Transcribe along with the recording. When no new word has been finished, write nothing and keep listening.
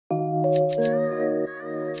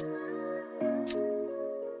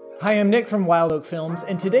Hi, I'm Nick from Wild Oak Films,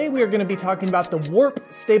 and today we are going to be talking about the warp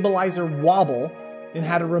stabilizer wobble and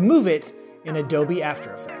how to remove it in Adobe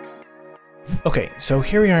After Effects. Okay, so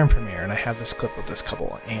here we are in Premiere, and I have this clip with this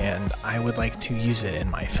couple, and I would like to use it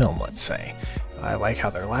in my film, let's say. I like how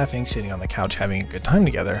they're laughing, sitting on the couch, having a good time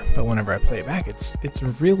together, but whenever I play it back, it's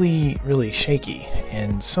really, really shaky,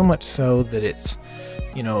 and so much so that it's,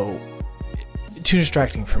 you know, too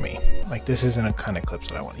distracting for me. Like, this isn't a kind of clips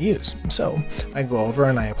that I want to use. So I go over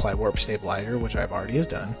and I apply warp stabilizer, which I've already has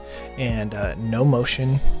done, and no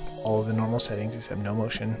motion, all of the normal settings except no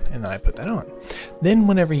motion, and then I put that on. Then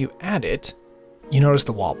whenever you add it, you notice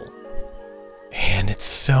the wobble, and it's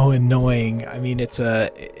so annoying. I mean,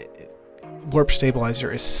 warp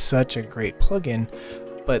stabilizer is such a great plugin,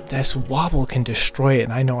 but this wobble can destroy it.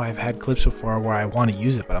 And I know I've had clips before where I want to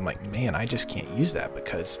use it, but I'm like, man, I just can't use that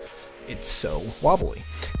because it's so wobbly.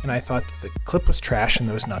 And I thought that the clip was trash and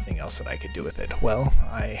there was nothing else that I could do with it. Well,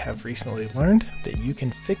 I have recently learned that you can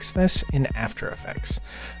fix this in After Effects.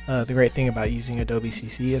 The great thing about using Adobe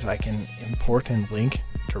CC is I can import and link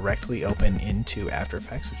directly open into After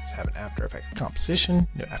Effects, which is have an After Effects composition,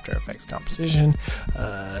 new After Effects composition,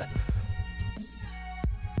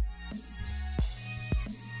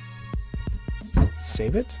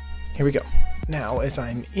 save it. Here we go. Now, as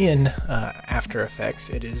I'm in After Effects,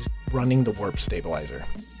 it is running the warp stabilizer.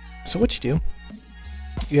 So what you do,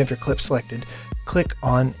 you have your clip selected, click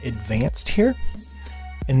on Advanced here,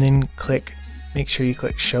 and then make sure you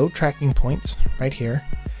click Show Tracking Points right here,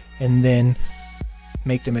 and then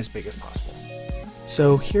make them as big as possible.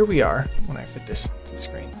 So here we are, when I fit this to the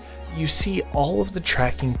screen, you see all of the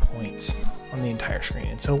tracking points on the entire screen.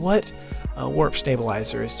 And so what warp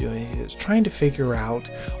stabilizer is doing is trying to figure out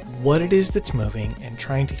what it is that's moving and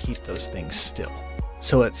trying to keep those things still.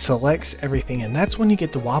 So it selects everything, and that's when you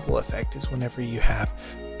get the wobble effect, is whenever you have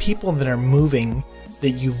people that are moving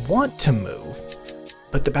that you want to move,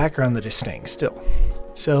 but the background that is staying still.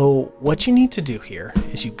 So what you need to do here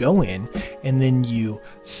is you go in and then you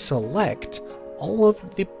select all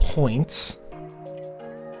of the points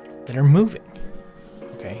that are moving.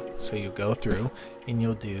 Okay, so you go through and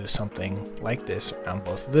you'll do something like this around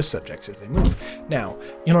both of the subjects as they move. Now,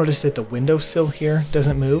 you'll notice that the windowsill here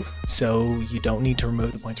doesn't move, so you don't need to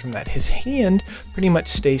remove the points from that. His hand pretty much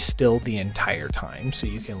stays still the entire time, so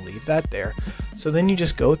you can leave that there. So then you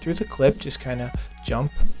just go through the clip, just kind of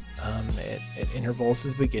jump at intervals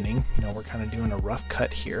at the beginning. You know, we're kind of doing a rough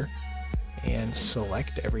cut here, and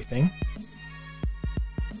select everything.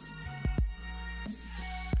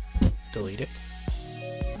 Delete it.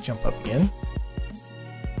 Jump up again.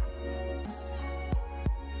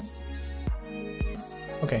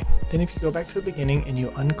 Okay, then if you go back to the beginning and you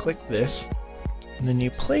unclick this, and then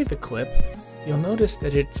you play the clip, you'll notice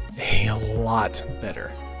that it's a lot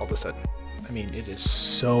better all of a sudden. I mean, it is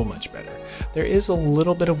so much better. There is a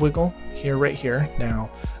little bit of wiggle here, right here.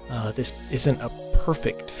 Now, this isn't a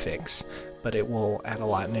perfect fix, but it will add a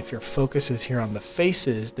lot. And if your focus is here on the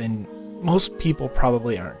faces, then most people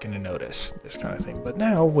probably aren't going to notice this kind of thing. But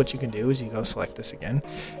now what you can do is you go select this again,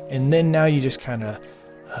 and then now you just kind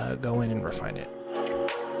of go in and refine it.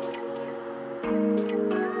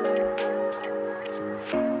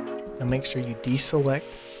 And make sure you deselect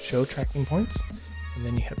Show Tracking Points, and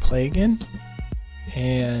then you hit play again,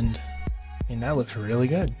 and I mean, that looks really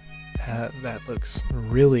good. That looks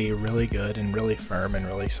really, really good and really firm and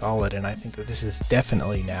really solid, and I think that this is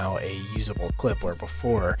definitely now a usable clip, where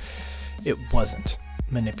before it wasn't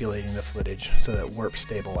manipulating the footage so that warp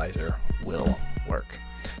stabilizer will work.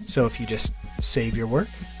 So if you just save your work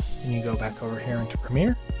and you go back over here into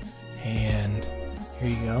Premiere, and here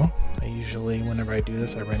you go. I usually, whenever I do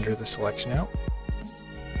this, I render the selection out.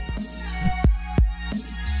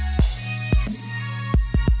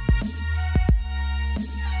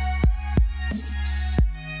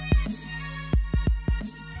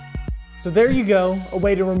 So there you go, a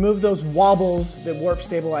way to remove those wobbles that warp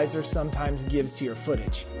stabilizer sometimes gives to your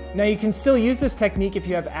footage. Now you can still use this technique if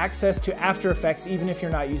you have access to After Effects, even if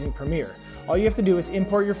you're not using Premiere. All you have to do is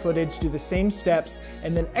import your footage, do the same steps,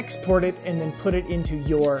 and then export it and then put it into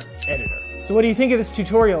your editor. So what do you think of this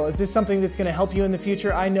tutorial? Is this something that's going to help you in the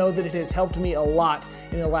future? I know that it has helped me a lot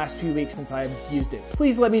in the last few weeks since I've used it.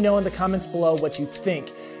 Please let me know in the comments below what you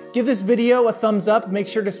think. Give this video a thumbs up, make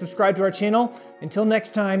sure to subscribe to our channel. Until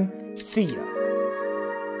next time, see ya.